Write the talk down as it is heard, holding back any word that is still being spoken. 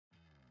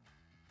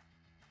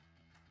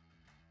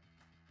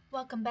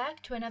Welcome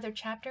back to another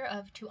chapter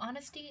of To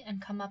Honesty and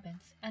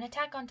Comeuppance, an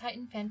Attack on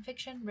Titan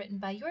fanfiction written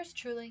by yours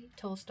truly,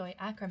 Tolstoy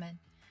Ackerman.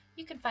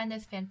 You can find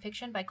this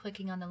fanfiction by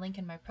clicking on the link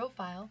in my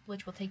profile,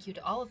 which will take you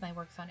to all of my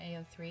works on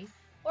AO3,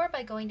 or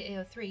by going to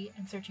AO3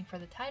 and searching for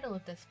the title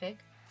of this fic,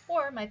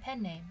 or my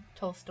pen name,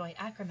 Tolstoy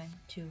Ackerman,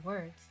 2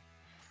 words.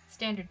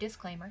 Standard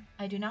disclaimer,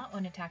 I do not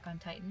own Attack on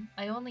Titan,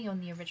 I only own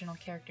the original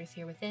characters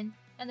here within,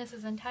 and this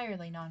is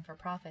entirely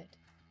non-for-profit.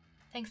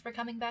 Thanks for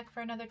coming back for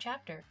another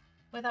chapter.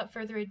 Without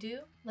further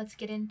ado, let's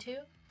get into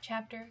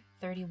Chapter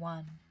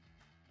 31.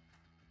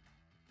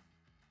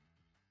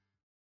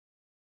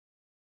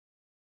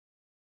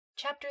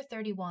 Chapter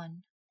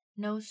 31.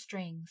 No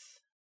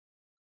Strings.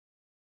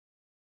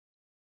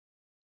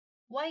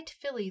 White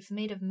fillies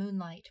made of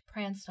moonlight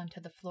pranced onto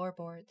the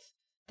floorboards.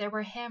 There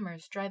were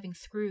hammers driving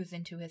screws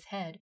into his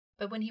head,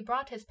 but when he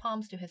brought his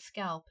palms to his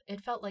scalp, it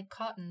felt like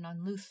cotton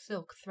on loose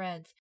silk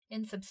threads,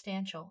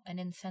 insubstantial and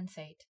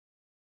insensate.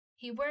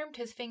 He wormed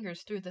his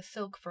fingers through the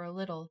silk for a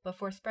little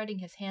before spreading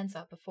his hands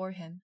up before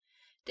him.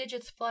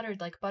 Digits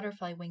fluttered like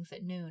butterfly wings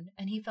at noon,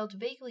 and he felt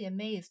vaguely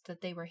amazed that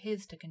they were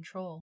his to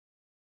control.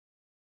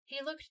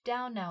 He looked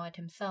down now at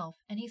himself,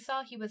 and he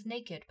saw he was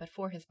naked but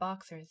for his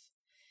boxers.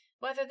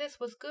 Whether this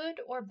was good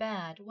or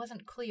bad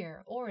wasn't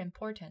clear or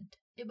important.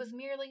 It was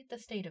merely the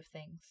state of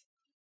things.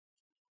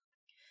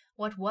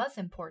 What was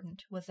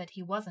important was that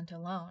he wasn't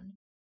alone.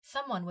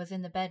 Someone was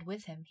in the bed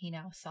with him, he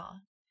now saw.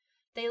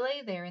 They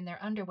lay there in their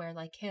underwear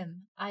like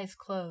him, eyes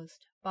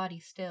closed, body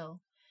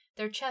still.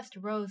 Their chest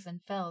rose and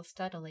fell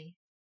steadily.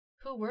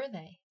 Who were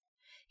they?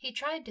 He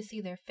tried to see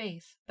their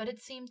face, but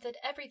it seemed that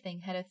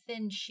everything had a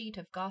thin sheet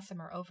of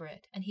gossamer over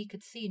it, and he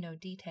could see no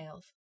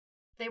details.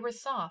 They were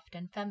soft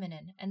and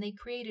feminine, and they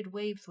created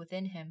waves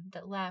within him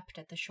that lapped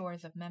at the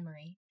shores of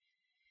memory.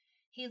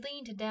 He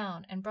leaned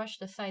down and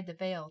brushed aside the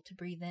veil to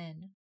breathe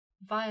in.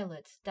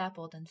 Violets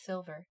dappled in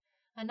silver,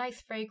 a nice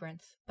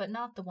fragrance, but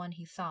not the one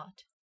he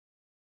sought.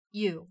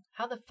 You,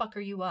 how the fuck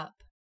are you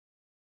up?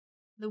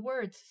 The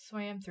words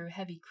swam through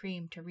heavy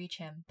cream to reach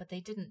him, but they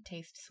didn't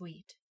taste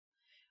sweet.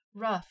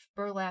 Rough,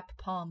 burlap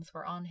palms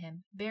were on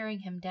him, bearing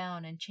him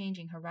down and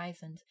changing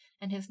horizons,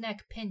 and his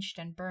neck pinched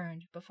and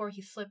burned before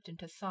he slipped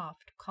into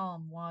soft,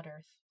 calm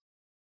waters.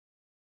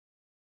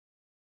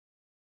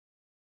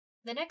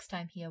 The next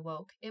time he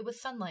awoke, it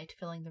was sunlight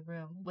filling the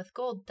room, with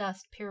gold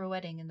dust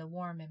pirouetting in the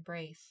warm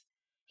embrace.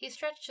 He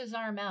stretched his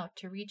arm out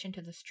to reach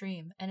into the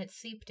stream, and it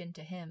seeped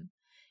into him.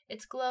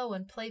 Its glow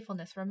and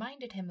playfulness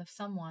reminded him of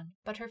someone,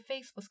 but her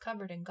face was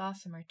covered in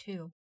gossamer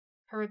too.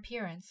 Her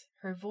appearance,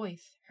 her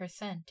voice, her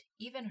scent,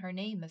 even her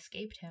name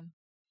escaped him.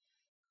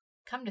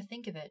 Come to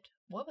think of it,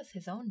 what was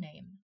his own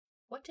name?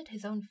 What did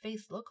his own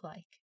face look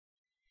like?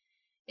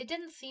 It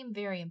didn't seem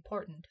very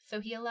important,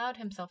 so he allowed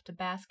himself to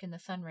bask in the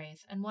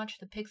sunrays and watch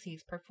the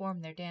pixies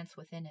perform their dance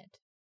within it.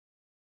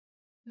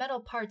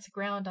 Metal parts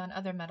ground on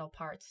other metal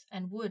parts,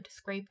 and wood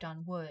scraped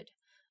on wood.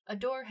 A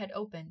door had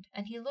opened,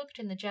 and he looked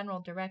in the general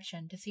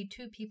direction to see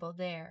 2 people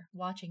there,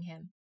 watching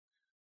him.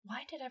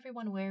 Why did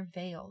everyone wear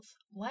veils?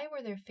 Why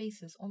were their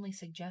faces only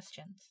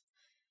suggestions?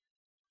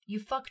 You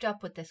fucked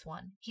up with this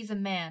one. He's a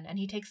man, and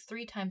he takes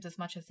 3 times as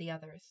much as the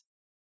others.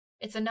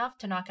 It's enough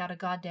to knock out a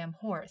goddamn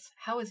horse.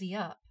 How is he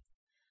up?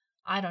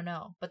 I don't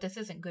know, but this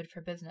isn't good for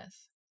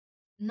business.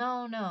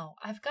 No,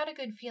 I've got a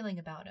good feeling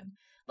about him.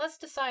 Let's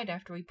decide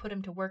after we put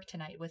him to work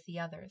tonight with the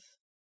others.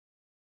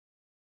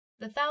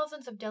 The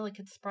thousands of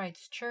delicate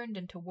sprites churned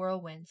into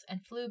whirlwinds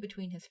and flew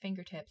between his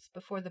fingertips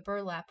before the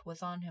burlap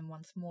was on him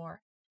once more,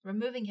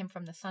 removing him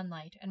from the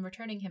sunlight and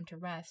returning him to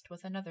rest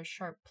with another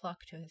sharp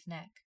pluck to his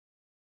neck.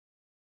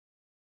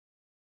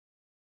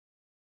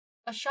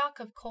 A shock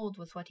of cold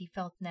was what he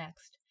felt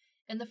next.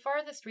 In the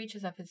farthest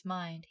reaches of his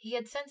mind, he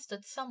had sensed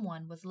that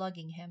someone was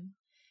lugging him.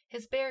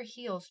 His bare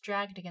heels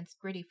dragged against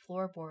gritty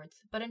floorboards,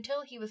 but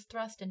until he was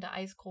thrust into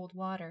ice-cold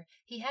water,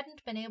 he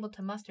hadn't been able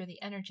to muster the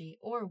energy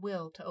or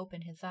will to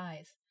open his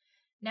eyes.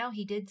 Now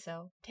he did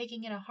so,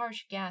 taking in a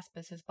harsh gasp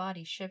as his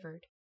body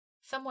shivered.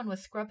 Someone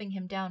was scrubbing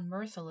him down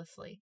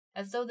mercilessly,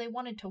 as though they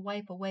wanted to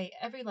wipe away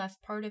every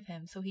last part of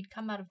him so he'd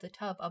come out of the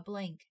tub a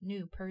blank,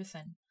 new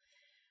person.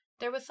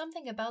 There was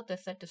something about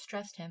this that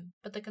distressed him,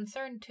 but the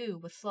concern, too,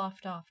 was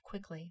sloughed off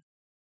quickly.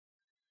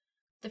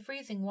 The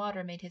freezing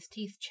water made his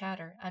teeth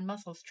chatter and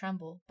muscles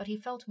tremble, but he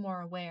felt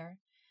more aware.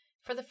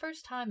 For the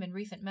first time in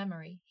recent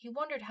memory, he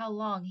wondered how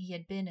long he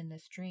had been in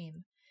this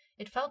dream.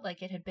 It felt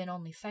like it had been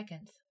only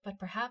seconds, but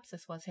perhaps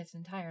this was his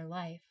entire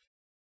life.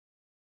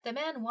 The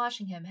man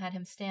washing him had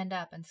him stand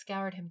up and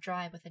scoured him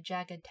dry with a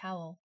jagged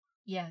towel.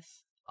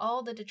 Yes,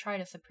 all the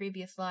detritus of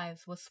previous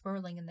lives was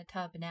swirling in the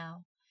tub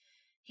now.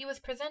 He was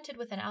presented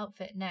with an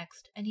outfit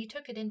next, and he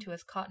took it into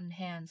his cotton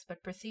hands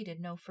but proceeded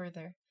no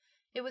further.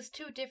 It was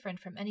too different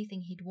from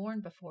anything he'd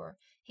worn before.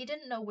 He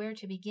didn't know where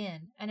to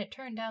begin, and it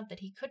turned out that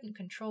he couldn't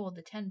control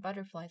the 10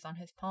 butterflies on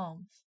his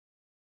palms.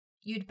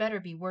 You'd better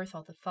be worth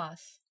all the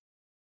fuss.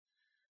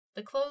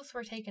 The clothes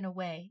were taken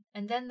away,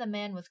 and then the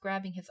man was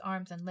grabbing his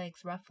arms and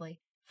legs roughly,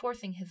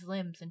 forcing his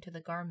limbs into the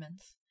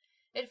garments.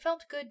 It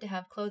felt good to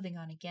have clothing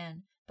on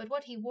again, but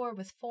what he wore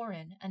was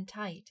foreign and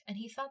tight, and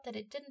he thought that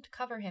it didn't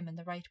cover him in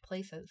the right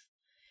places.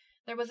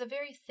 There was a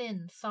very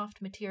thin,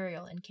 soft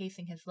material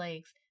encasing his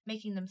legs,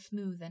 making them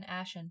smooth and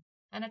ashen,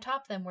 and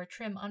atop them were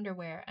trim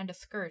underwear and a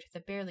skirt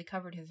that barely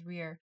covered his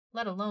rear,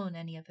 let alone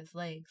any of his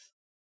legs.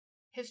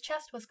 His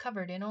chest was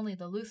covered in only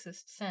the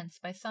loosest sense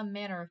by some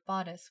manner of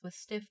bodice with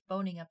stiff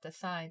boning up the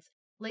sides,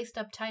 laced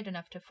up tight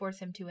enough to force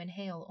him to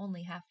inhale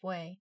only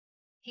halfway.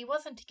 He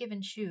wasn't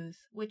given shoes,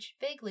 which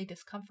vaguely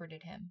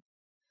discomforted him.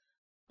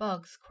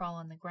 Bugs crawl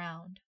on the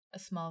ground, a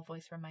small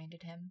voice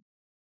reminded him.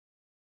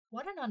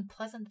 What an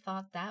unpleasant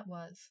thought that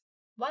was.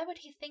 Why would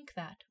he think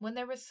that, when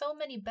there were so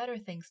many better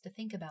things to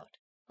think about,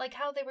 like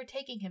how they were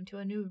taking him to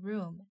a new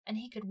room, and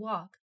he could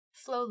walk,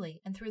 slowly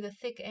and through the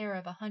thick air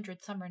of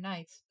 100 summer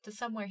nights, to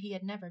somewhere he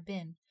had never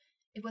been.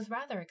 It was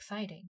rather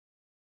exciting.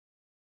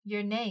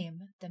 Your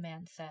name, the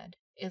man said,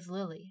 is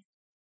Lily.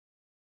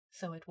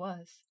 So it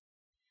was.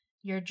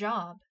 Your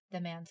job, the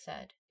man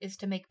said, is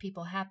to make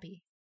people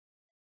happy.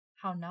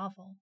 How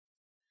novel.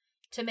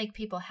 To make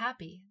people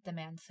happy, the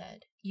man said,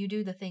 you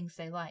do the things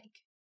they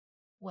like.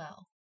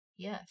 Well,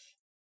 yes.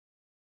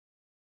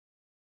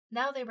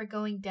 Now they were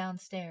going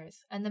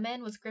downstairs, and the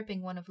man was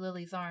gripping one of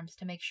Lily's arms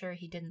to make sure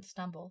he didn't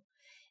stumble.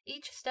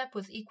 Each step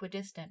was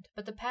equidistant,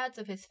 but the pads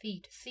of his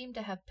feet seemed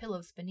to have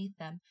pillows beneath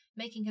them,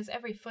 making his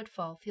every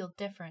footfall feel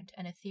different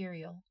and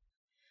ethereal.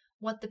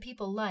 What the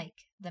people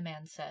like, the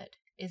man said,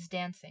 is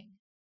dancing.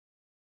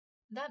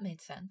 That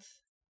made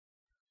sense.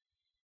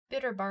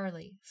 Bitter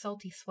barley,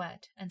 salty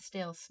sweat, and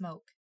stale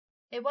smoke.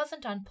 It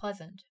wasn't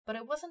unpleasant, but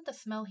it wasn't the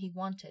smell he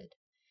wanted.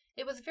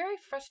 It was very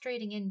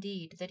frustrating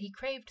indeed that he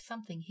craved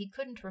something he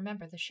couldn't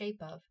remember the shape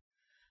of.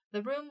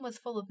 The room was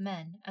full of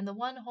men, and the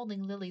one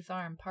holding Lily's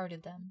arm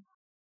parted them.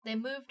 They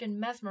moved in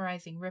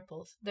mesmerizing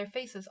ripples, their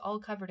faces all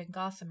covered in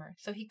gossamer,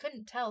 so he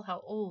couldn't tell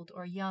how old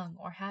or young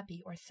or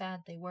happy or sad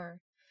they were.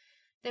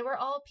 They were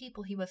all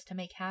people he was to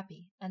make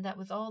happy, and that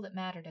was all that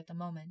mattered at the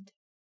moment.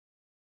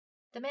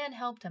 The man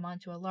helped him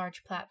onto a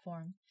large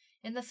platform.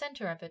 In the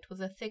center of it was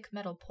a thick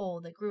metal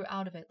pole that grew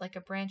out of it like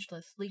a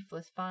branchless,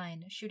 leafless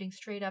vine, shooting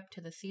straight up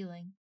to the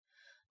ceiling.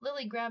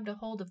 Lily grabbed a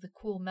hold of the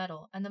cool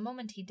metal, and the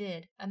moment he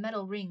did, a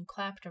metal ring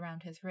clapped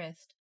around his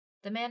wrist.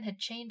 The man had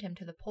chained him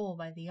to the pole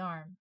by the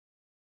arm.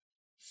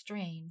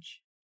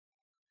 Strange.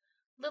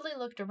 Lily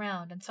looked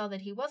around and saw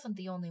that he wasn't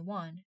the only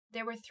one.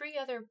 There were 3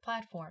 other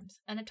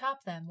platforms, and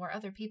atop them were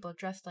other people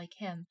dressed like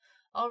him,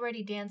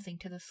 already dancing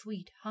to the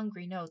sweet,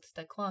 hungry notes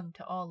that clung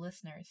to all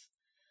listeners.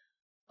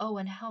 Oh,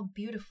 and how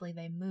beautifully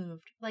they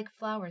moved, like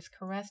flowers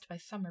caressed by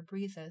summer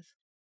breezes.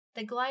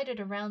 They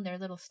glided around their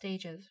little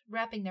stages,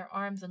 wrapping their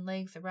arms and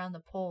legs around the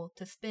pole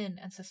to spin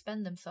and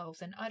suspend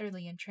themselves in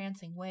utterly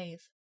entrancing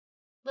ways.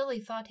 Lily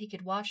thought he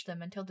could watch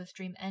them until the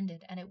stream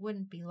ended, and it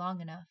wouldn't be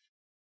long enough.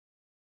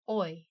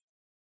 Oi!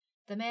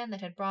 The man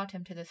that had brought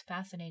him to this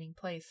fascinating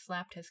place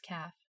slapped his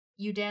calf.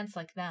 You dance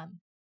like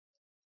them.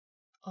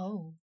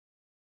 Oh.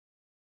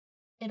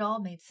 It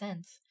all made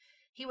sense.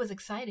 He was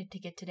excited to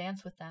get to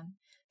dance with them.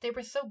 They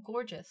were so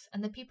gorgeous,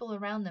 and the people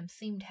around them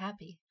seemed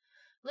happy.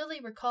 Lily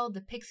recalled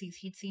the pixies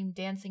he'd seen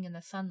dancing in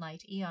the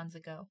sunlight eons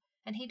ago,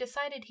 and he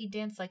decided he'd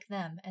dance like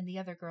them and the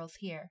other girls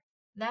here.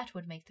 That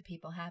would make the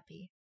people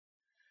happy.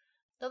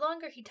 The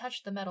longer he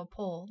touched the metal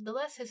pole, the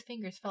less his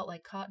fingers felt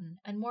like cotton,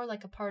 and more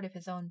like a part of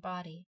his own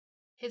body.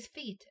 His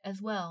feet,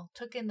 as well,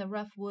 took in the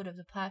rough wood of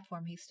the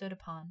platform he stood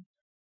upon.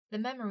 The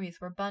memories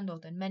were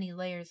bundled in many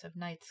layers of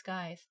night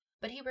skies,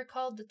 but he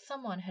recalled that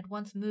someone had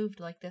once moved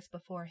like this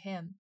before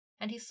him,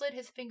 and he slid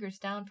his fingers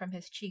down from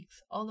his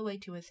cheeks all the way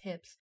to his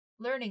hips,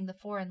 learning the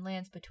foreign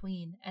lands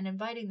between, and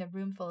inviting the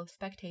roomful of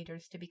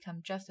spectators to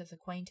become just as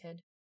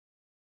acquainted.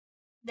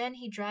 Then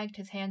he dragged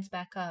his hands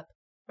back up,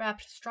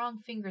 wrapped strong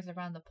fingers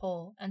around the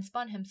pole, and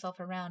spun himself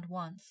around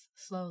once,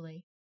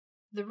 slowly.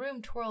 The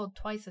room twirled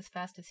twice as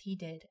fast as he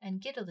did,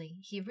 and giddily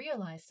he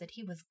realized that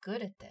he was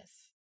good at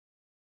this.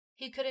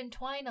 He could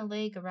entwine a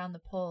leg around the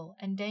pole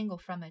and dangle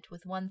from it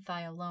with one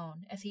thigh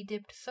alone, as he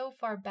dipped so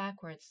far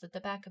backwards that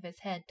the back of his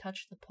head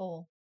touched the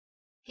pole.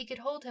 He could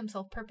hold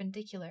himself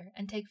perpendicular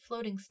and take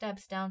floating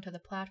steps down to the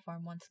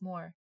platform once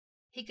more.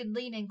 He could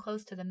lean in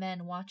close to the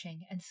men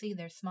watching and see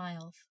their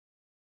smiles.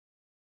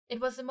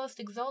 It was the most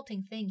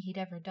exalting thing he'd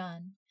ever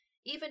done.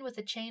 Even with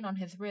a chain on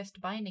his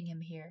wrist binding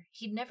him here,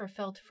 he'd never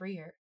felt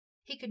freer.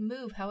 He could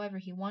move however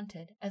he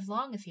wanted, as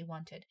long as he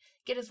wanted,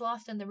 get as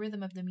lost in the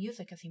rhythm of the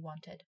music as he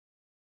wanted.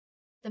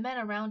 The men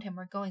around him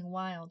were going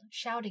wild,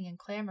 shouting and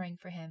clamoring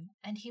for him,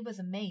 and he was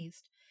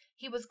amazed.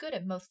 He was good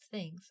at most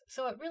things,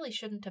 so it really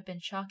shouldn't have been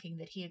shocking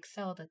that he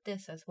excelled at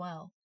this as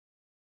well.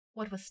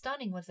 What was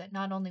stunning was that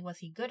not only was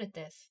he good at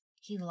this,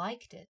 he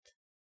liked it.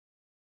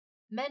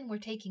 Men were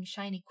taking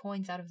shiny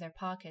coins out of their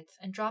pockets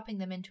and dropping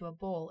them into a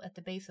bowl at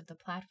the base of the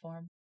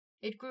platform.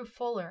 It grew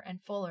fuller and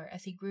fuller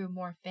as he grew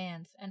more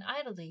fans, and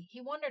idly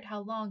he wondered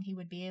how long he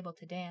would be able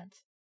to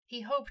dance.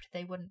 He hoped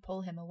they wouldn't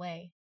pull him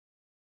away.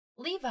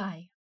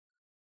 Levi!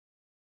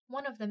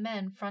 One of the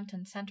men front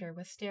and center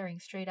was staring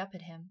straight up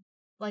at him.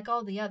 Like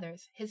all the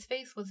others, his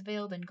face was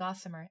veiled in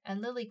gossamer, and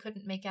Lily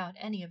couldn't make out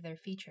any of their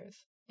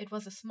features. It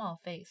was a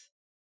small face.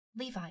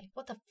 Levi,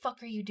 what the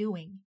fuck are you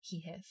doing? He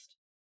hissed.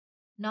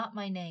 Not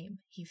my name,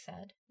 he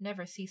said,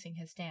 never ceasing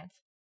his dance.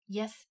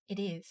 Yes, it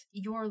is.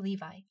 You're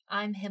Levi.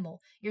 I'm Himmel.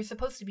 You're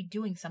supposed to be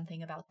doing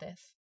something about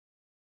this.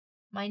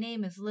 My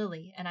name is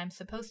Lily, and I'm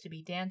supposed to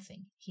be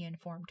dancing, he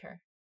informed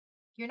her.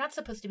 You're not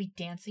supposed to be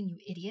dancing, you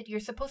idiot. You're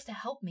supposed to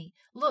help me.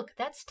 Look,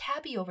 that's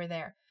Tabby over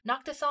there.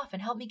 Knock this off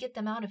and help me get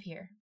them out of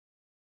here.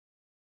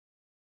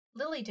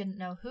 Lily didn't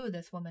know who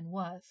this woman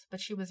was, but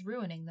she was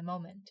ruining the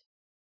moment.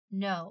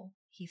 No,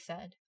 he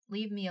said.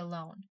 Leave me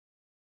alone.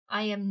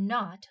 I am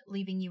not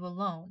leaving you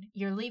alone.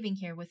 You're leaving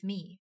here with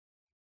me.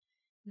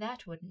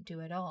 That wouldn't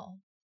do at all.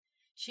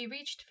 She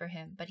reached for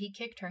him, but he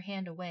kicked her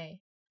hand away.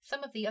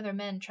 Some of the other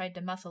men tried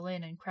to muscle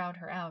in and crowd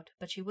her out,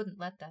 but she wouldn't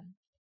let them.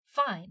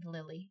 Fine,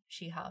 Lily,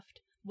 she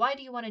huffed. Why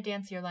do you want to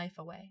dance your life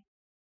away?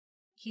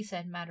 He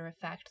said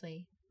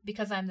matter-of-factly,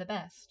 because I'm the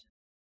best.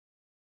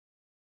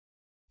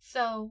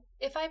 So,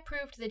 if I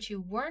proved that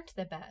you weren't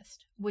the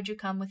best, would you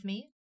come with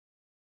me?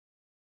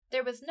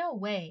 There was no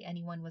way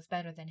anyone was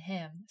better than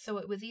him, so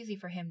it was easy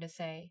for him to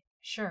say,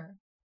 sure.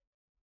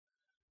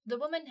 The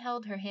woman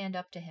held her hand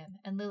up to him,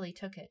 and Lily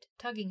took it,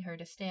 tugging her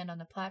to stand on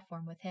the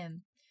platform with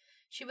him.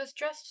 She was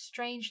dressed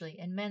strangely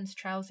in men's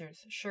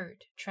trousers,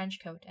 shirt, trench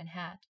coat, and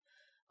hat.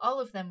 All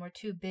of them were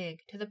too big,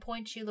 to the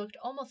point she looked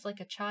almost like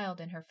a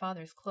child in her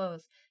father's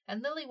clothes,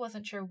 and Lily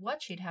wasn't sure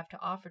what she'd have to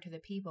offer to the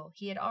people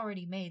he had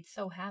already made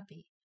so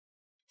happy.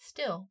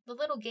 Still, the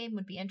little game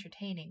would be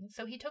entertaining,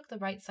 so he took the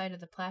right side of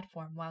the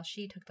platform while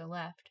she took the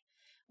left.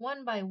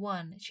 One by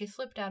one, she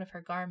slipped out of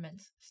her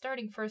garments,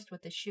 starting first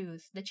with the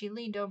shoes that she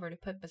leaned over to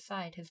put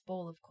beside his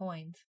bowl of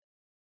coins.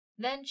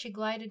 Then she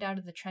glided out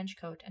of the trench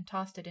coat and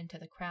tossed it into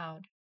the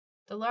crowd.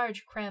 The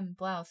large creme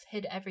blouse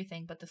hid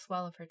everything but the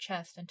swell of her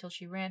chest until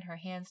she ran her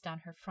hands down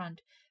her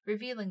front,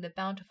 revealing the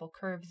bountiful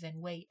curves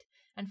in weight,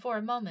 and for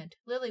a moment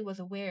Lily was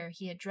aware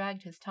he had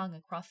dragged his tongue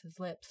across his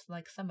lips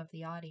like some of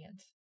the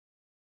audience.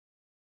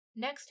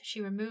 Next,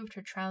 she removed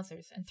her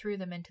trousers and threw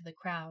them into the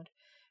crowd.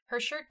 Her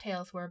shirt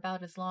tails were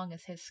about as long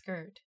as his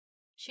skirt.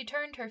 She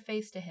turned her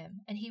face to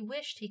him, and he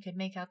wished he could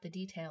make out the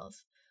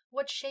details.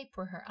 What shape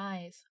were her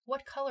eyes?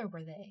 What color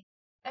were they?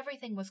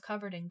 Everything was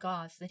covered in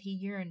gauze that he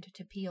yearned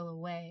to peel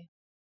away.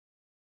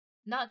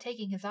 Not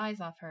taking his eyes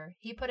off her,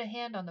 he put a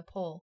hand on the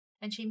pole,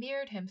 and she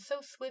mirrored him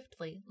so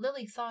swiftly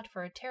Lily thought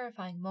for a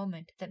terrifying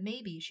moment that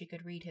maybe she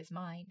could read his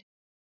mind.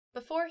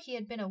 Before he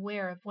had been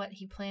aware of what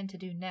he planned to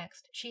do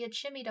next, she had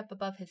shimmied up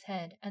above his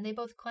head, and they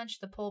both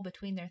clenched the pole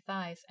between their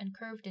thighs and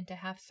curved into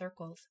half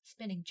circles,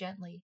 spinning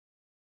gently.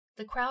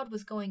 The crowd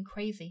was going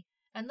crazy,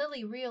 and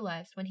Lily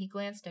realized when he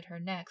glanced at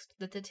her next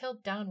that the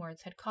tilt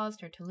downwards had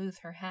caused her to lose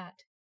her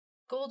hat.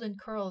 Golden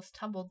curls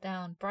tumbled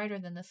down brighter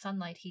than the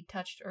sunlight he'd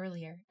touched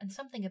earlier, and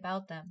something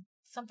about them,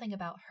 something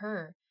about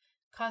her,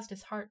 caused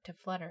his heart to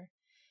flutter.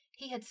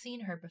 He had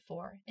seen her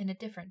before, in a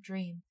different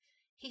dream.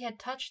 He had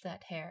touched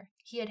that hair,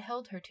 he had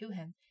held her to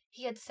him,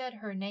 he had said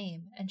her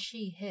name, and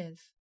she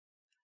his.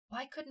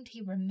 Why couldn't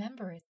he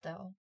remember it,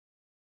 though?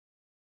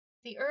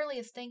 The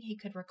earliest thing he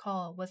could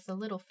recall was the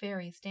little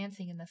fairies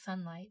dancing in the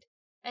sunlight.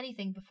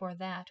 Anything before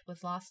that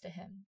was lost to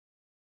him.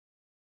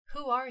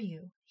 Who are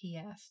you? He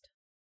asked.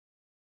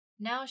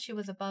 Now she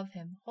was above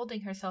him,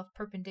 holding herself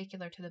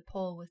perpendicular to the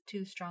pole with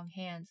two strong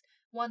hands,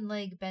 one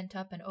leg bent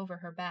up and over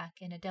her back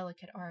in a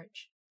delicate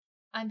arch.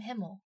 I'm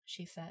Himmel,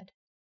 she said.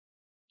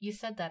 You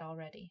said that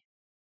already.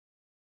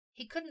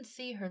 He couldn't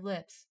see her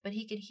lips, but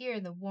he could hear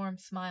the warm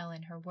smile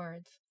in her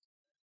words.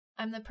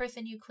 I'm the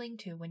person you cling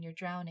to when you're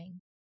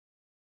drowning.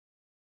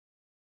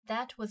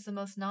 That was the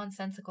most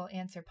nonsensical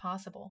answer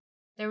possible.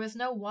 There was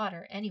no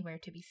water anywhere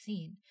to be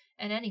seen,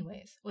 and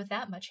anyways, with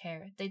that much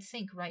hair, they'd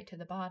sink right to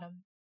the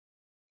bottom.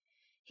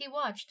 He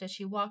watched as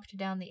she walked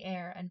down the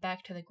air and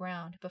back to the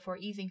ground before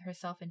easing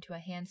herself into a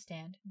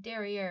handstand,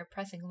 derriere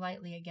pressing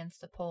lightly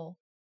against the pole.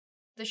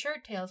 The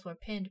shirt tails were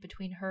pinned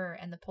between her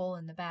and the pole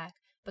in the back,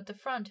 but the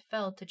front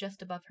fell to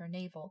just above her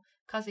navel,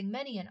 causing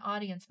many an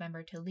audience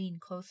member to lean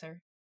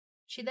closer.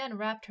 She then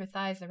wrapped her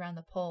thighs around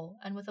the pole,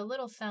 and with a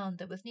little sound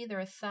that was neither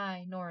a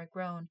sigh nor a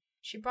groan,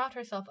 she brought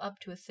herself up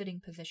to a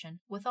sitting position,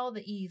 with all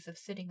the ease of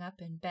sitting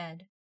up in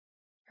bed.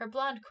 Her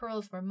blonde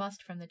curls were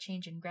mussed from the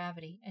change in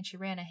gravity, and she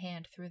ran a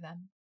hand through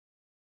them.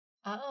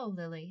 Uh-oh,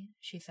 Lily,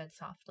 she said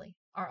softly.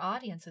 Our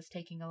audience is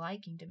taking a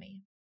liking to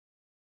me.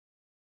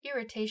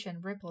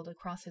 Irritation rippled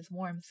across his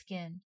warm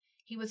skin.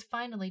 He was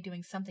finally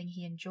doing something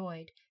he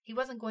enjoyed. He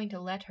wasn't going to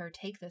let her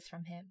take this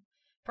from him.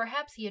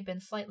 Perhaps he had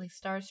been slightly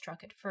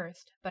starstruck at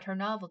first, but her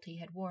novelty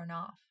had worn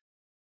off.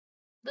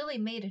 Lily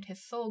made it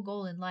his sole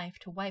goal in life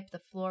to wipe the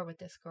floor with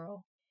this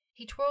girl.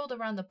 He twirled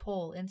around the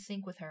pole in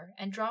sync with her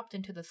and dropped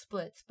into the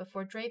splits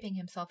before draping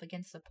himself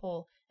against the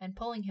pole and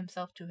pulling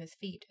himself to his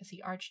feet as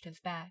he arched his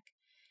back.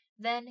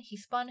 Then he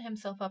spun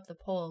himself up the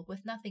pole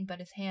with nothing but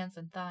his hands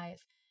and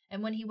thighs,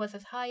 and when he was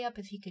as high up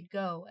as he could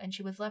go and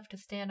she was left to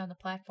stand on the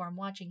platform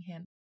watching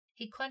him,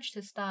 he clenched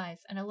his thighs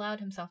and allowed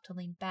himself to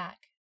lean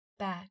back,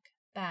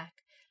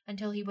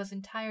 until he was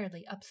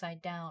entirely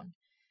upside down.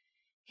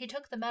 He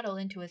took the metal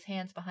into his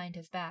hands behind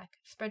his back,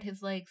 spread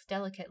his legs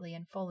delicately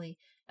and fully,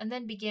 and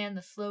then began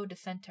the slow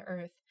descent to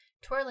earth,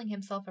 twirling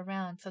himself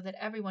around so that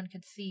everyone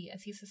could see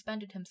as he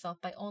suspended himself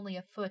by only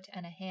a foot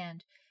and a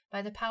hand,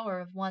 by the power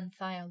of one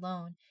thigh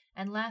alone,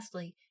 and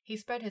lastly, he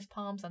spread his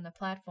palms on the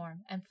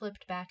platform and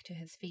flipped back to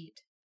his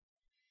feet.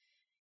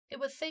 It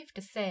was safe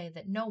to say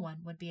that no one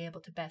would be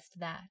able to best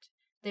that.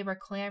 They were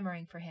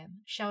clamoring for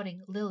him,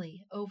 shouting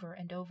Lily over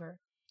and over.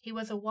 He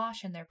was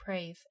awash in their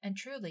praise, and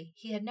truly,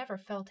 he had never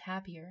felt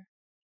happier.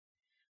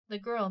 The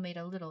girl made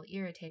a little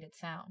irritated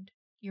sound.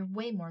 You're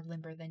way more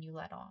limber than you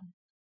let on.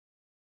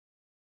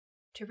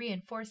 To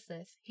reinforce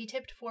this, he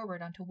tipped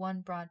forward onto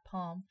one broad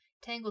palm,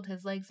 tangled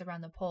his legs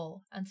around the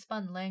pole, and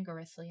spun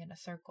languorously in a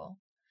circle.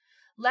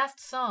 Last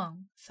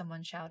song!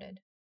 Someone shouted.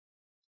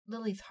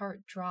 Lily's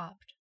heart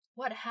dropped.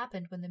 What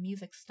happened when the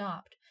music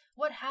stopped?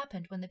 What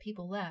happened when the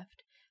people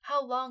left?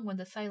 How long would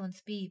the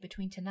silence be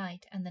between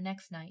tonight and the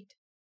next night?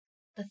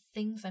 The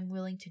things I'm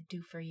willing to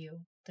do for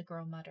you, the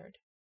girl muttered.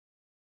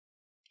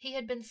 He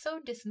had been so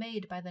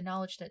dismayed by the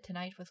knowledge that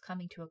tonight was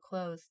coming to a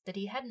close that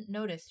he hadn't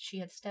noticed she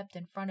had stepped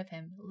in front of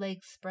him,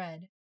 legs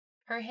spread.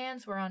 Her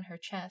hands were on her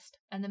chest,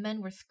 and the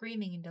men were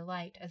screaming in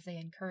delight as they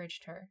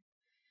encouraged her.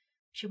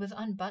 She was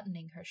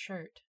unbuttoning her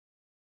shirt.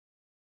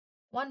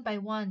 One by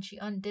one she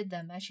undid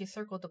them as she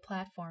circled the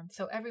platform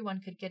so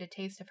everyone could get a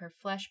taste of her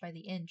flesh by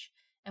the inch,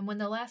 and when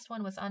the last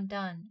one was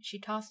undone, she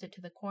tossed it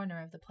to the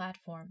corner of the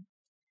platform.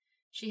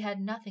 She had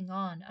nothing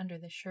on under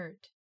the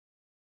shirt.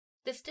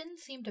 This didn't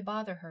seem to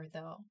bother her,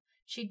 though.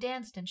 She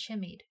danced and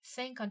shimmied,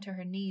 sank onto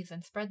her knees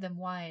and spread them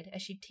wide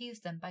as she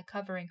teased them by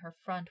covering her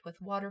front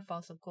with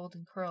waterfalls of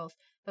golden curls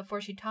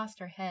before she tossed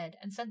her head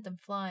and sent them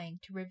flying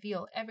to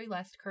reveal every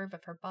last curve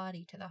of her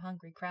body to the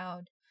hungry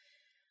crowd.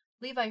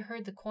 Levi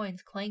heard the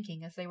coins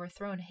clanking as they were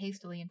thrown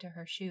hastily into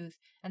her shoes,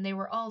 and they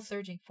were all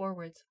surging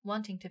forwards,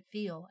 wanting to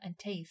feel and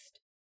taste.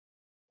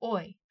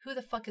 Oi, who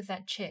the fuck is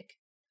that chick?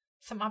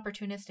 Some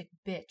opportunistic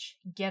bitch.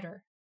 Get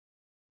her.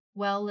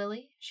 Well,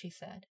 Lily, she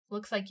said,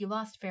 looks like you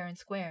lost fair and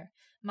square.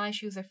 My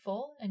shoes are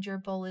full, and your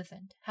bowl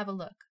isn't. Have a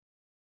look.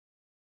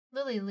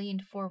 Lily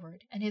leaned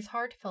forward, and his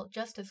heart felt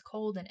just as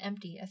cold and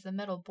empty as the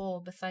metal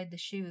bowl beside the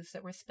shoes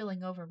that were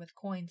spilling over with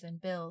coins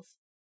and bills.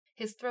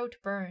 His throat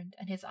burned,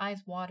 and his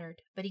eyes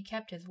watered, but he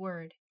kept his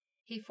word.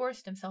 He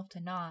forced himself to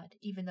nod,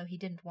 even though he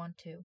didn't want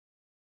to.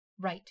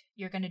 Right,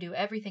 you're going to do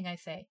everything I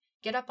say.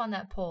 Get up on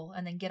that pole,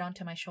 and then get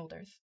onto my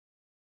shoulders.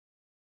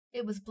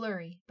 It was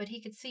blurry, but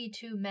he could see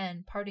two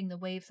men parting the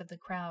waves of the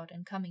crowd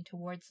and coming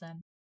towards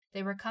them.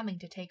 They were coming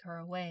to take her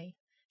away.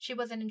 She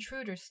was an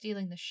intruder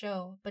stealing the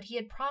show, but he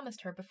had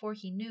promised her before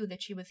he knew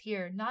that she was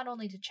here not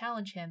only to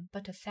challenge him,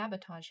 but to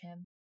sabotage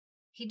him.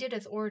 He did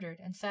as ordered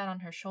and sat on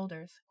her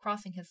shoulders,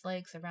 crossing his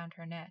legs around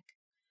her neck.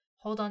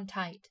 Hold on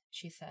tight,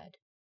 she said.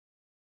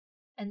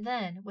 And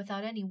then,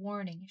 without any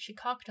warning, she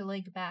cocked a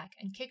leg back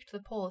and kicked the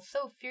pole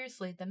so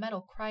fiercely the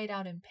metal cried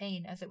out in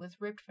pain as it was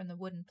ripped from the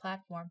wooden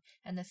platform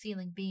and the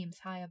ceiling beams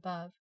high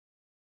above.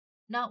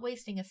 Not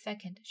wasting a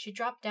second, she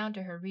dropped down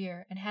to her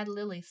rear and had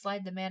Lily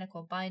slide the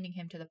manacle binding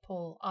him to the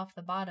pole off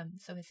the bottom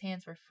so his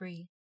hands were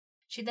free.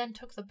 She then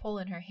took the pole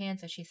in her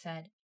hands as she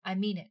said, I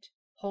mean it.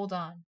 Hold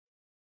on.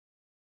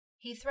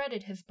 He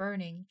threaded his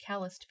burning,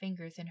 calloused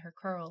fingers in her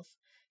curls.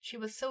 She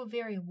was so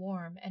very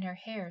warm and her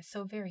hair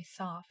so very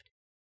soft.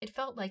 It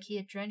felt like he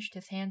had drenched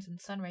his hands in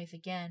sun rays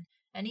again,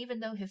 and even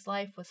though his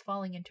life was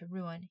falling into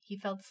ruin, he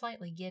felt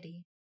slightly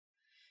giddy.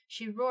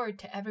 She roared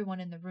to everyone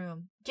in the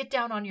room, Get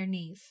down on your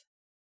knees!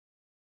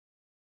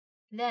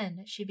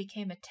 Then she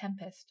became a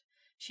tempest.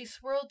 She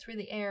swirled through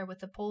the air with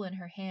the pole in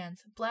her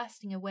hands,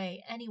 blasting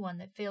away anyone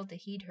that failed to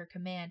heed her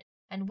command,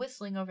 and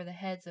whistling over the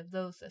heads of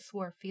those that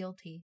swore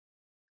fealty.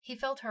 He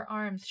felt her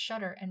arms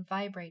shudder and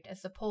vibrate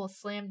as the pole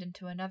slammed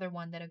into another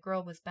one that a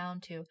girl was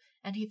bound to,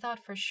 and he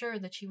thought for sure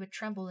that she would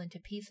tremble into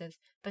pieces,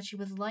 but she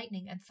was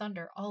lightning and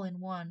thunder all in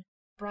one,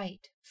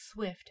 bright,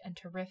 swift, and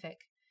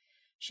terrific.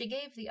 She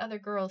gave the other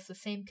girls the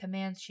same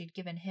commands she'd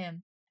given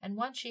him, and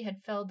once she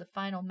had felled the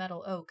final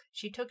metal oak,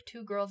 she took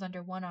 2 girls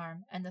under one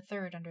arm and the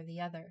third under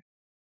the other.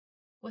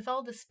 With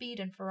all the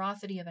speed and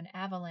ferocity of an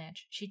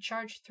avalanche, she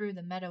charged through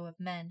the meadow of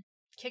men,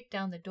 kicked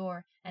down the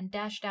door, and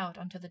dashed out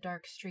onto the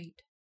dark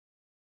street.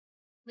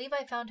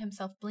 Levi found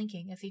himself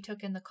blinking as he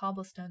took in the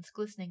cobblestones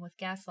glistening with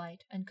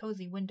gaslight and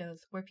cozy windows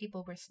where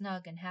people were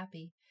snug and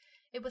happy.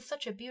 It was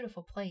such a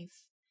beautiful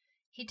place.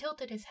 He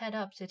tilted his head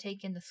up to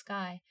take in the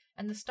sky,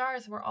 and the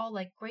stars were all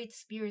like great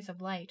spears of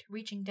light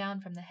reaching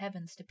down from the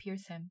heavens to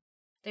pierce him.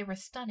 They were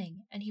stunning,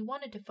 and he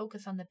wanted to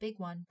focus on the big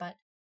one, but,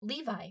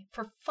 Levi,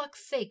 for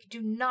fuck's sake,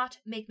 do not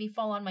make me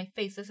fall on my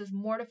face. This is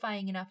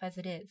mortifying enough as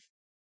it is.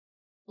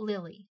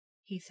 Lily,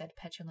 he said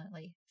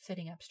petulantly,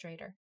 sitting up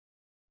straighter.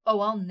 Oh,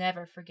 I'll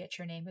never forget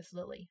your name is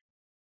Lily.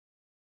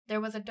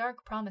 There was a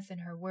dark promise in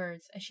her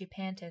words as she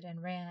panted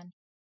and ran.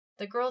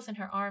 The girls in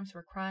her arms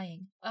were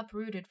crying,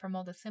 uprooted from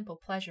all the simple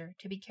pleasure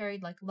to be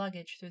carried like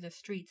luggage through the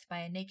streets by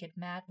a naked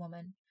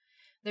madwoman.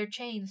 Their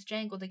chains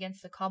jangled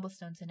against the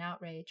cobblestones in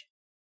outrage.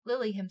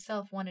 Lily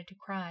himself wanted to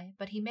cry,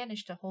 but he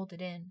managed to hold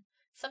it in.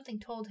 Something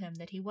told him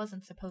that he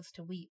wasn't supposed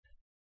to weep.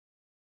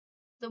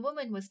 The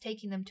woman was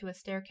taking them to a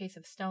staircase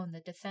of stone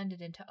that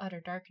descended into utter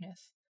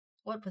darkness.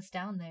 What was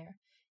down there?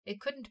 It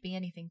couldn't be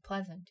anything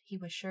pleasant, he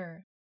was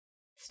sure.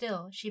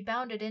 Still, she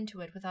bounded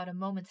into it without a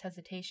moment's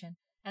hesitation,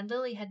 and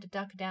Lily had to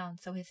duck down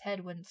so his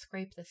head wouldn't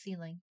scrape the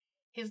ceiling.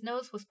 His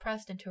nose was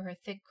pressed into her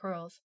thick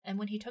curls, and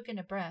when he took in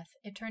a breath,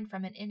 it turned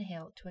from an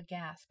inhale to a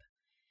gasp.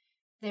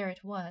 There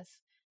it was,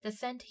 the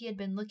scent he had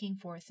been looking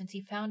for since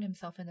he found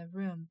himself in the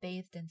room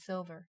bathed in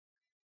silver.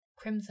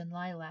 Crimson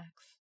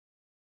lilacs.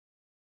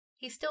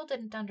 He still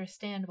didn't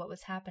understand what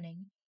was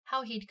happening.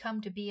 How he'd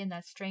come to be in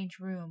that strange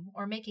room,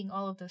 or making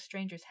all of those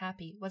strangers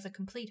happy, was a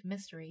complete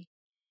mystery.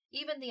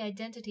 Even the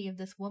identity of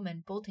this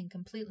woman bolting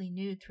completely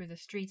nude through the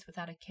streets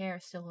without a care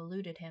still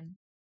eluded him.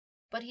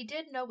 But he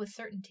did know with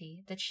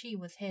certainty that she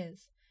was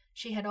his.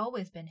 She had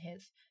always been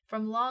his,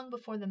 from long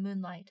before the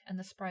moonlight and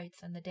the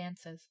sprites and the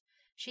dances.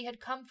 She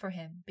had come for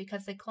him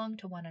because they clung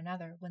to one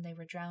another when they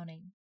were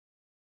drowning.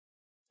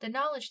 The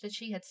knowledge that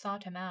she had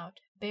sought him out,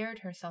 bared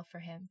herself for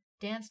him,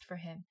 danced for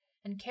him,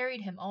 and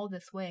carried him all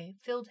this way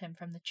filled him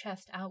from the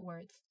chest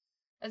outwards.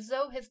 As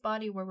though his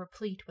body were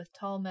replete with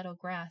tall meadow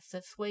grass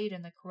that swayed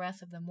in the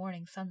caress of the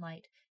morning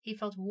sunlight, he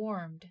felt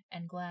warmed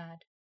and glad.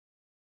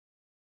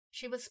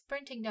 She was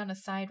sprinting down a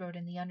side road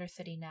in the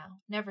Undercity now,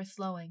 never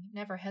slowing,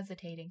 never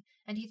hesitating,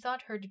 and he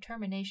thought her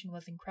determination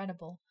was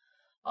incredible.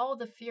 All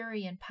the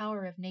fury and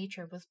power of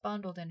nature was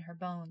bundled in her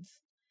bones.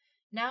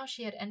 Now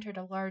she had entered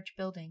a large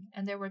building,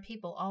 and there were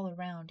people all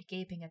around,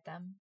 gaping at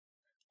them.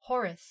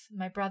 "Horace,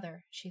 my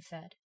brother," she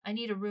said, "I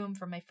need a room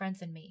for my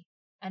friends and me,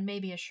 and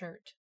maybe a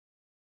shirt."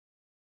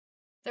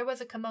 There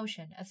was a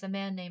commotion as the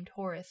man named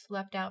Horace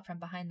leapt out from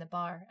behind the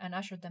bar and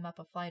ushered them up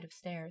a flight of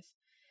stairs.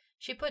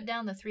 She put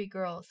down the 3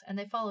 girls, and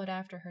they followed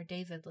after her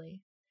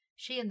dazedly.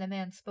 She and the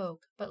man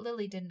spoke, but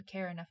Lily didn't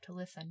care enough to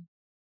listen.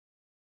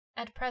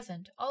 At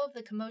present, all of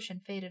the commotion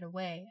faded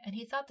away, and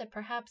he thought that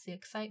perhaps the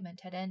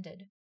excitement had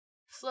ended.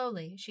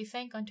 Slowly, she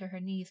sank onto her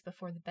knees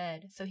before the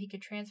bed so he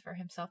could transfer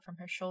himself from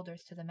her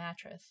shoulders to the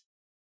mattress.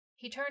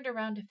 He turned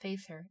around to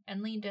face her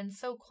and leaned in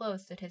so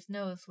close that his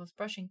nose was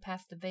brushing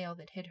past the veil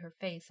that hid her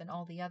face and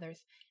all the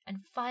others,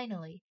 and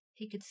finally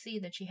he could see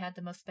that she had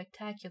the most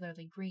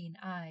spectacularly green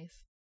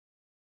eyes.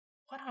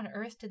 "What on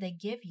earth did they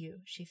give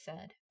you?" she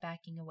said,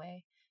 backing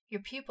away.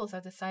 "Your pupils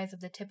are the size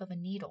of the tip of a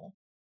needle.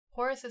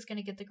 Horace is going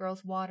to get the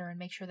girls water and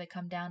make sure they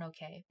come down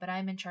okay, but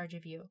I'm in charge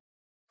of you.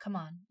 Come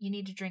on, you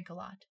need to drink a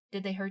lot.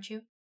 Did they hurt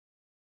you?"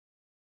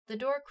 The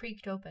door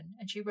creaked open,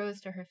 and she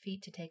rose to her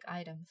feet to take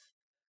items.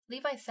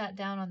 Levi sat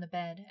down on the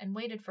bed and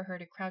waited for her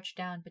to crouch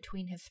down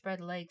between his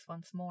spread legs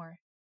once more.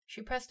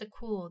 She pressed a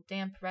cool,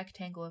 damp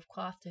rectangle of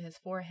cloth to his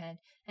forehead,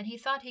 and he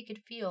thought he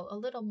could feel a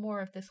little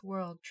more of this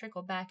world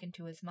trickle back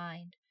into his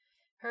mind.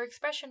 Her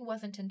expression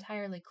wasn't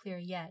entirely clear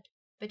yet,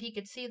 but he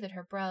could see that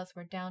her brows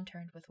were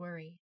downturned with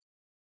worry.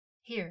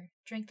 "Here,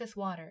 drink this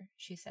water,"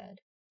 she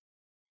said.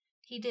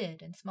 He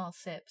did, in small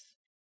sips.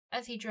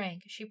 As he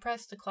drank, she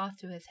pressed the cloth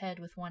to his head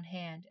with one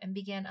hand and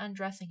began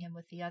undressing him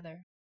with the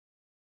other.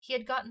 He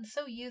had gotten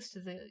so used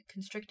to the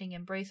constricting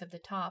embrace of the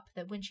top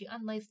that when she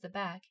unlaced the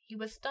back, he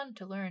was stunned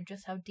to learn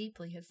just how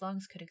deeply his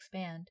lungs could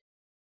expand.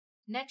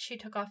 Next she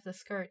took off the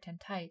skirt and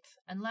tights,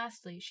 and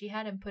lastly she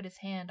had him put his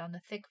hand on the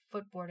thick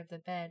footboard of the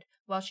bed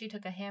while she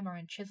took a hammer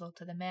and chisel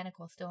to the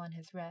manacle still on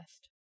his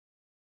wrist.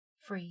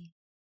 Free.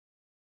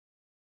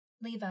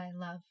 "Levi,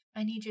 love,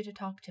 I need you to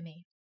talk to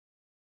me."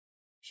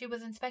 She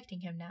was inspecting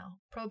him now,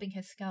 probing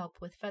his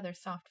scalp with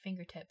feather-soft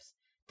fingertips.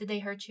 "Did they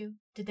hurt you?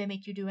 Did they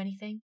make you do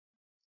anything?"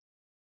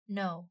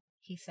 "No,"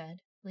 he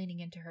said, leaning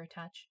into her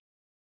touch.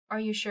 "Are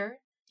you sure?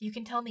 You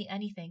can tell me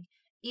anything,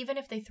 even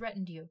if they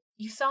threatened you.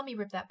 You saw me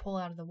rip that pole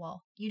out of the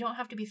wall. You don't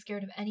have to be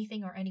scared of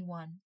anything or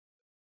anyone."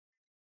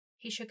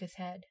 He shook his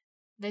head.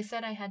 "They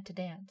said I had to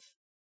dance."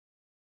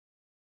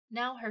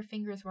 Now her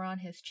fingers were on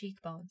his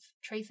cheekbones,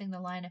 tracing the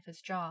line of his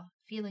jaw,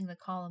 feeling the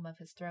column of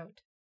his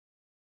throat.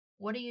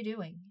 "What are you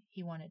doing?"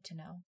 he wanted to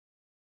know.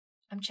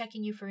 "I'm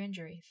checking you for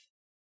injuries."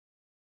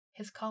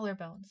 His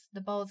collarbones,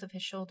 the balls of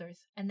his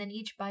shoulders, and then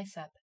each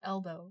bicep,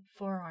 elbow,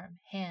 forearm,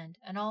 hand,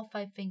 and all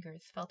 5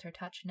 fingers felt her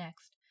touch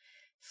next.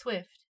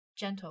 Swift,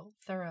 gentle,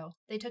 thorough,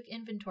 they took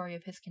inventory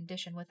of his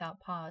condition without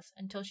pause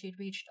until she'd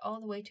reached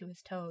all the way to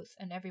his toes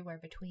and everywhere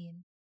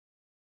between.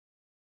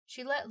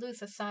 She let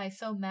loose a sigh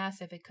so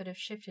massive it could have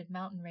shifted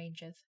mountain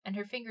ranges, and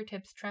her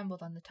fingertips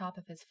trembled on the top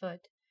of his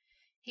foot.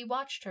 He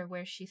watched her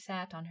where she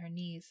sat on her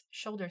knees,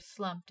 shoulders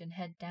slumped and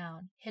head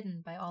down,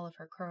 hidden by all of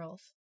her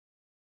curls.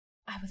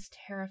 "I was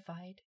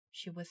terrified,"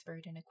 she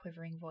whispered in a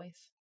quivering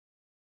voice.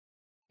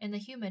 In the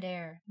humid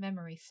air,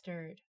 memory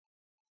stirred.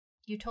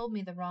 "You told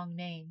me the wrong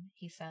name,"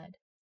 he said.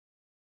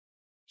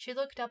 She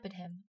looked up at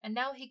him, and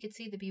now he could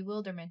see the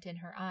bewilderment in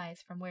her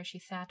eyes from where she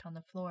sat on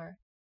the floor.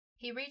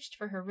 He reached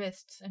for her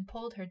wrists and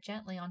pulled her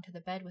gently onto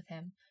the bed with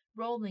him,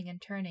 rolling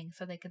and turning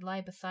so they could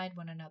lie beside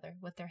one another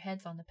with their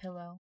heads on the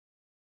pillow.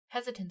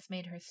 Hesitance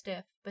made her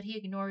stiff, but he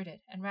ignored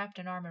it and wrapped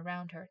an arm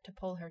around her to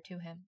pull her to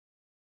him.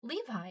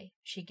 "Levi!"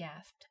 she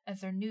gasped, as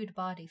their nude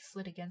bodies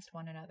slid against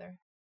one another.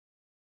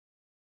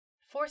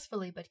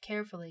 Forcefully but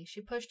carefully,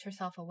 she pushed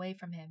herself away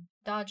from him,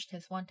 dodged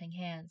his wanting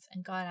hands,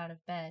 and got out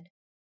of bed.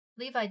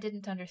 Levi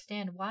didn't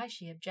understand why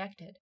she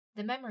objected.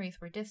 The memories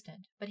were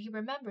distant, but he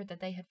remembered that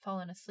they had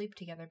fallen asleep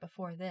together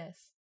before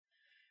this.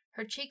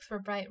 Her cheeks were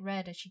bright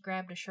red as she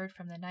grabbed a shirt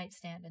from the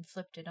nightstand and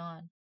slipped it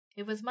on.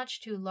 It was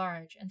much too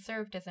large and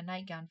served as a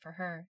nightgown for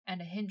her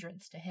and a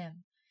hindrance to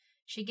him.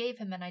 She gave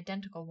him an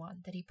identical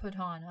one that he put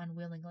on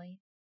unwillingly.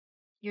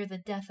 "You're the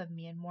death of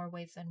me in more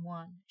ways than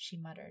one," she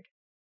muttered.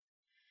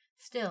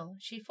 Still,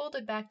 she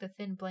folded back the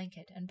thin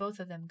blanket and both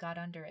of them got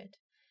under it.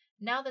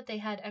 Now that they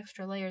had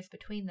extra layers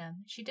between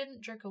them, she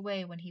didn't jerk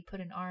away when he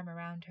put an arm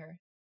around her.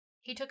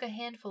 He took a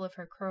handful of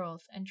her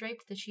curls and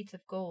draped the sheets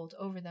of gold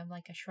over them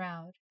like a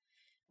shroud.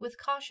 With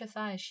cautious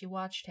eyes she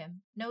watched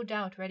him, no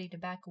doubt ready to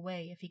back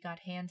away if he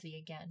got handsy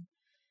again.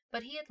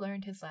 But he had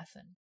learned his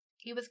lesson.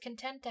 He was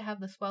content to have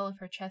the swell of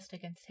her chest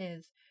against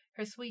his,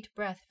 her sweet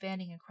breath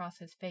fanning across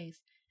his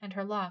face, and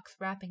her locks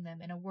wrapping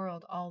them in a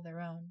world all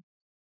their own.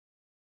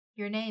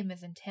 "Your name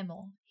isn't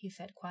Himmel," he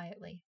said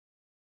quietly.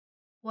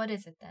 "What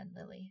is it then,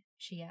 Lily?"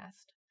 she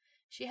asked.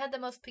 She had the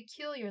most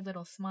peculiar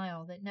little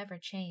smile that never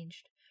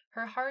changed.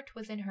 Her heart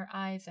was in her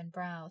eyes and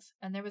brows,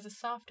 and there was a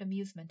soft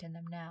amusement in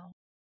them now.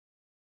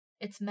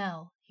 "It's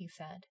Mel," he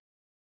said.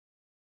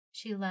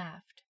 She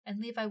laughed, and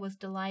Levi was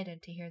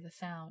delighted to hear the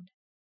sound.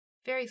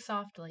 Very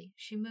softly,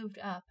 she moved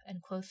up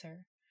and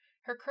closer.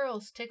 Her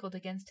curls tickled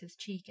against his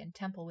cheek and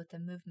temple with the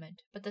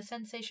movement, but the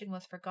sensation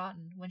was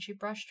forgotten when she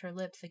brushed her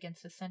lips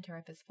against the center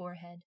of his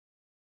forehead.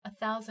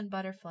 1,000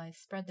 butterflies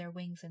spread their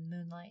wings in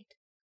moonlight.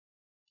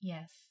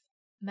 "Yes,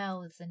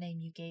 Mel is the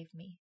name you gave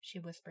me," she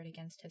whispered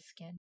against his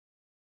skin.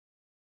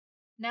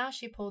 Now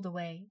she pulled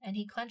away, and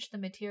he clenched the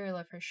material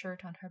of her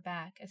shirt on her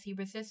back as he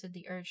resisted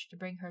the urge to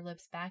bring her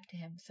lips back to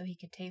him so he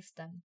could taste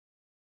them.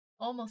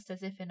 Almost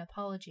as if in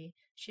apology,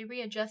 she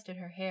readjusted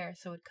her hair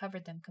so it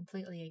covered them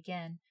completely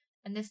again,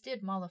 and this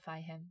did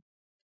mollify him.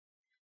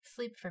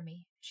 "Sleep for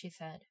me," she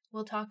said.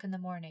 "We'll talk in the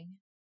morning."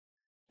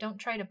 "Don't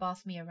try to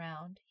boss me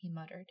around," he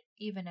muttered,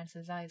 even as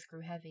his eyes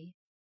grew heavy.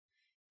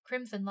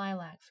 Crimson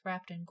lilacs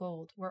wrapped in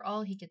gold were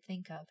all he could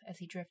think of as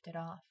he drifted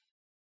off.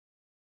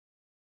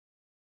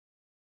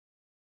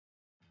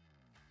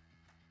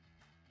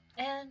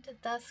 And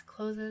thus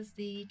closes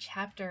the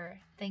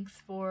chapter. Thanks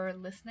for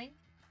listening.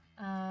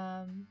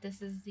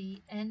 This is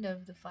the end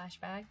of the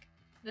flashback.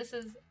 This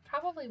is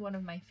probably one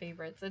of my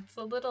favorites. It's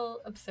a little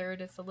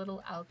absurd, it's a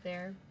little out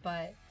there,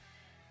 but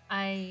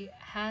I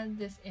had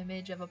this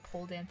image of a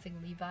pole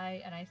dancing Levi,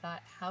 and I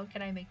thought, how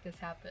can I make this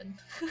happen?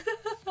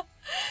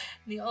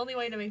 The only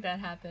way to make that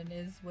happen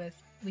is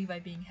with Levi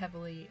being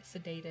heavily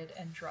sedated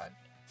and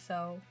drugged.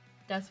 So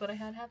that's what I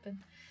had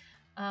happen.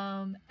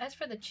 As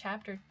for the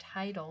chapter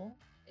title,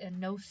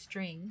 No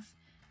Strings,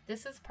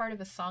 this is part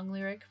of a song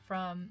lyric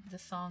from the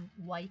song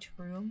White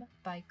Room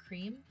by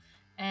Cream,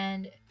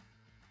 and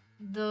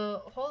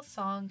the whole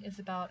song is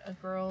about a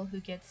girl who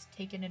gets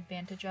taken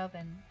advantage of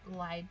and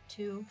lied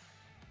to,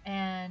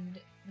 and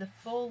the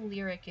full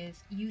lyric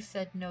is, "You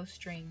said no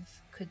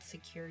strings could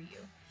secure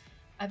you."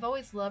 I've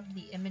always loved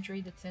the imagery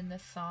that's in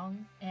this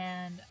song,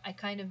 and I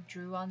kind of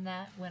drew on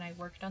that when I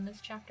worked on this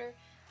chapter.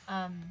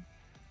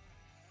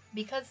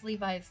 Because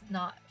Levi's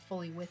not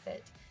fully with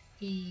it,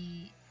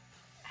 he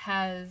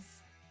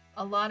has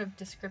a lot of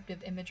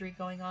descriptive imagery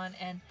going on,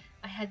 and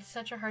I had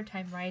such a hard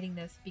time writing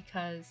this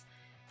because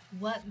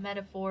what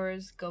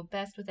metaphors go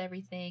best with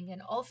everything,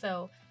 and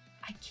also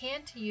I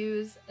can't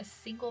use a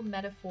single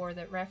metaphor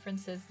that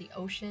references the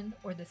ocean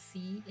or the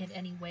sea in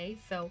any way,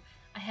 so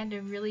I had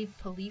to really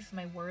police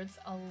my words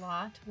a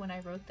lot when I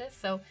wrote this,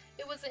 so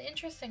it was an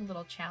interesting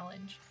little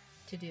challenge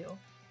to do,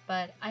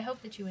 but I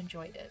hope that you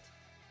enjoyed it.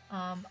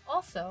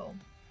 Also,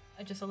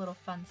 just a little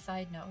fun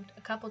side note,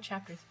 a couple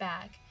chapters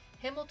back,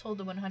 Himmel told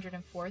the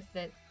 104th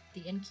that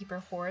the innkeeper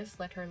Horace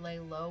let her lay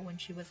low when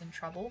she was in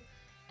trouble,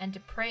 and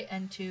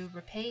to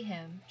repay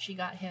him, she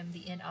got him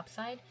the inn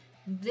upside.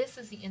 This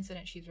is the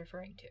incident she's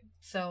referring to.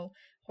 So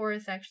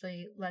Horace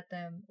actually let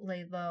them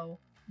lay low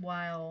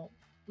while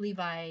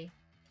Levi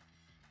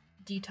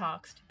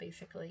detoxed,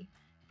 basically,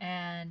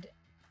 and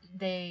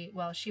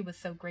she was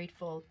so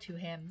grateful to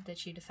him that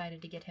she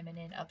decided to get him an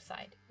inn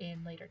upside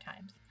in later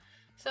times.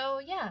 So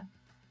yeah,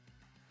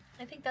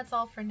 I think that's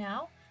all for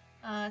now.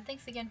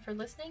 Thanks again for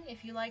listening.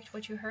 If you liked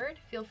what you heard,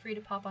 feel free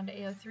to pop onto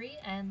AO3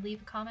 and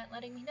leave a comment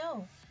letting me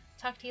know.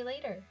 Talk to you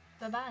later.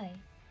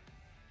 Bye-bye.